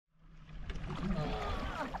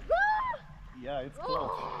Yeah, it's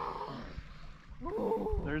close.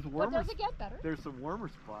 There's warmer. But does it get better? There's some warmer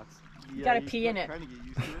spots. You gotta pee in it. Trying to get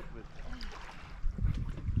used to it, but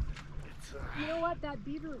it's, You know what? That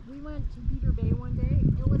beaver, we went to Beaver Bay one day.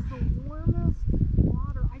 It was the warmest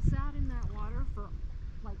water. I sat in that water for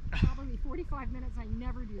like probably 45 minutes. I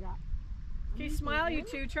never do that. Okay, smile, you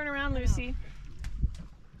two. Turn around, Lucy.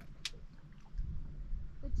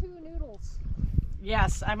 The two noodles.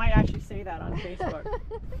 Yes, I might actually say that on Facebook.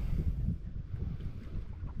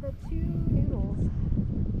 The two noodles.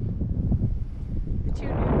 The two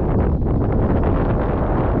noodles.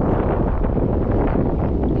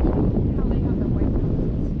 How they have the white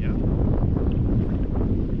noses. yeah.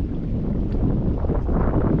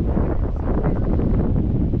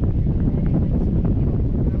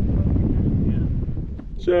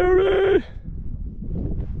 Sherry!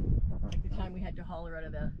 Like the time we had to haul her out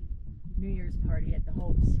of the New Year's party at the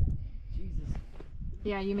Hopes. Jesus.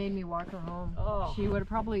 Yeah, you made me walk her home. Oh. She would have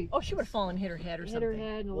probably Oh, she would have fallen, hit her head or hit something. her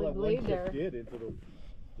head and Well, that one laid chick there. did into the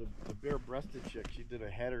bare-breasted chick. She did a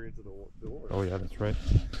header into the door. Oh yeah, that's right.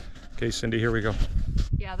 Okay, Cindy, here we go.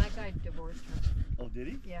 Yeah, that guy divorced her. Oh, did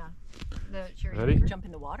he? Yeah. The Sherry Ready? Beaver. Jump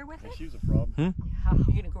in the water with Yeah, it? she was a problem. Yeah.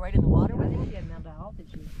 You're gonna go right in the water I with think it? she had mental health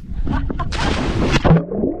issues.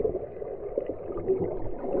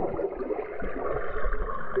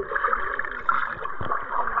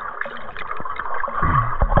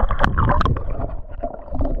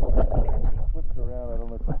 Flipped around. I don't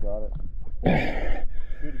know if I got it.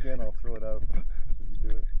 Do it again. I'll throw it out if you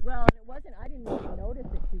do it. Well, and it wasn't, I didn't even notice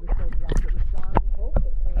that she was so drunk. It was John Hope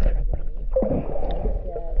that pointed it at me.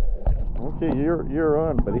 Okay, you're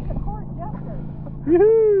on, buddy. The court jester.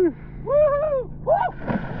 Woohoo! Woohoo! Woo!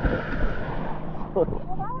 Well,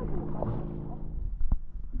 that was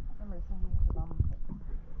I remember singing to them,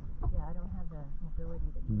 but yeah, I don't have the mobility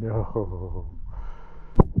to No.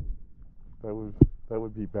 That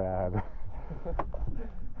would be bad. Did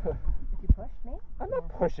you push me? I'm not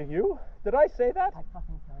pushing you. Did I say that? I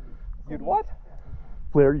fucking tell you. You'd what?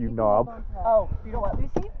 Blair, you knob. Oh, you know what,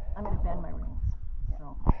 Lucy? I'm gonna bend my rings.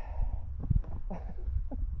 So.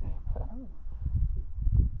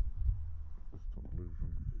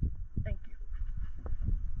 Thank you.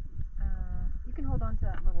 You can hold on to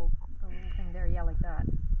that the little thing there, yeah, like that.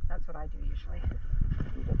 That's what I do usually.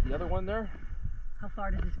 You got the other one there? How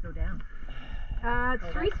far does this go down?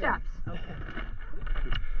 It's 3 steps. Okay.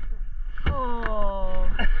 Oh.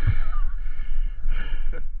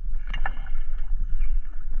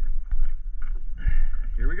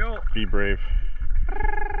 Here we go. Be brave.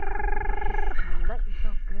 Let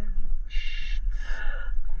yourself go.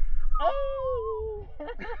 Oh! I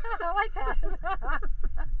like that.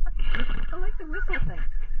 I like the whistle thing.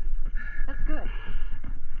 That's good.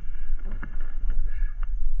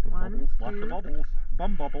 One, Lots of two, bubbles.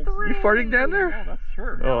 Bum bubbles. You farting down there? Oh, that's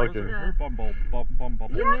her. Oh, Those okay. are her bum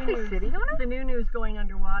bubbles. You're actually sitting on it? The Nunu's going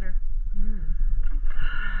underwater.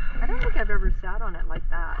 I don't think I've ever sat on it like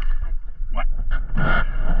that.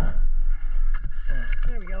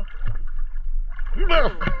 There we go. Well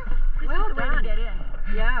This is the way to done. get in.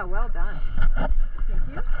 Yeah, well done. Thank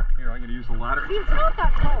you. Here, I'm going to use the ladder. See, it's not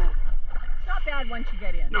that cold. It's not bad once you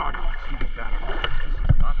get in. No, it's not bad at all. This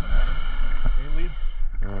is not the ladder. Hey, lead.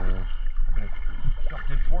 I've been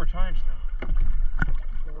jumped in 4 times now.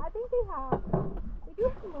 I think they do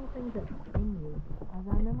have some little things that sting you. As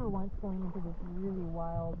I remember once going into this really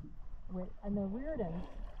wild, and the Reardons,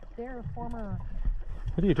 they're a former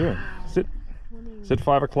What are you doing? swimming. Is it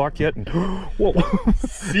 5 o'clock yet? Whoa.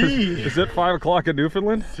 See. Is it 5 o'clock in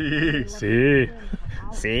Newfoundland? See. See.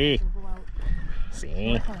 See.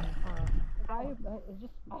 See. The guy is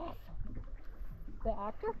just awesome. The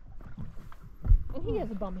actor, and he has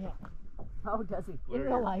a bum hip. Oh, does he? In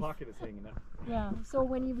real life. Pocket is hanging out. Yeah. So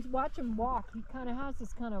when you watch him walk, he kind of has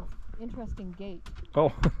this kind of interesting gait.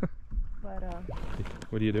 Oh. But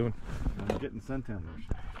What are you doing? I'm getting suntan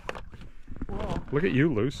lotion. whoa. Look at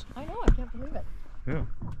you, Luce. I know. I can't believe it. Yeah.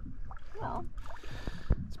 Well,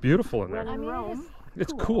 It's beautiful in I there. mean, Rome.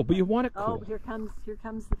 It's cool, but you want it Oh, cool. here comes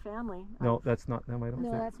the family. No, that's not them, I don't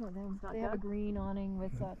No, think. that's not them. not They have a them? green awning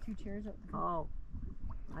with 2 chairs. Oh,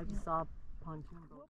 I just saw a pontoon boat.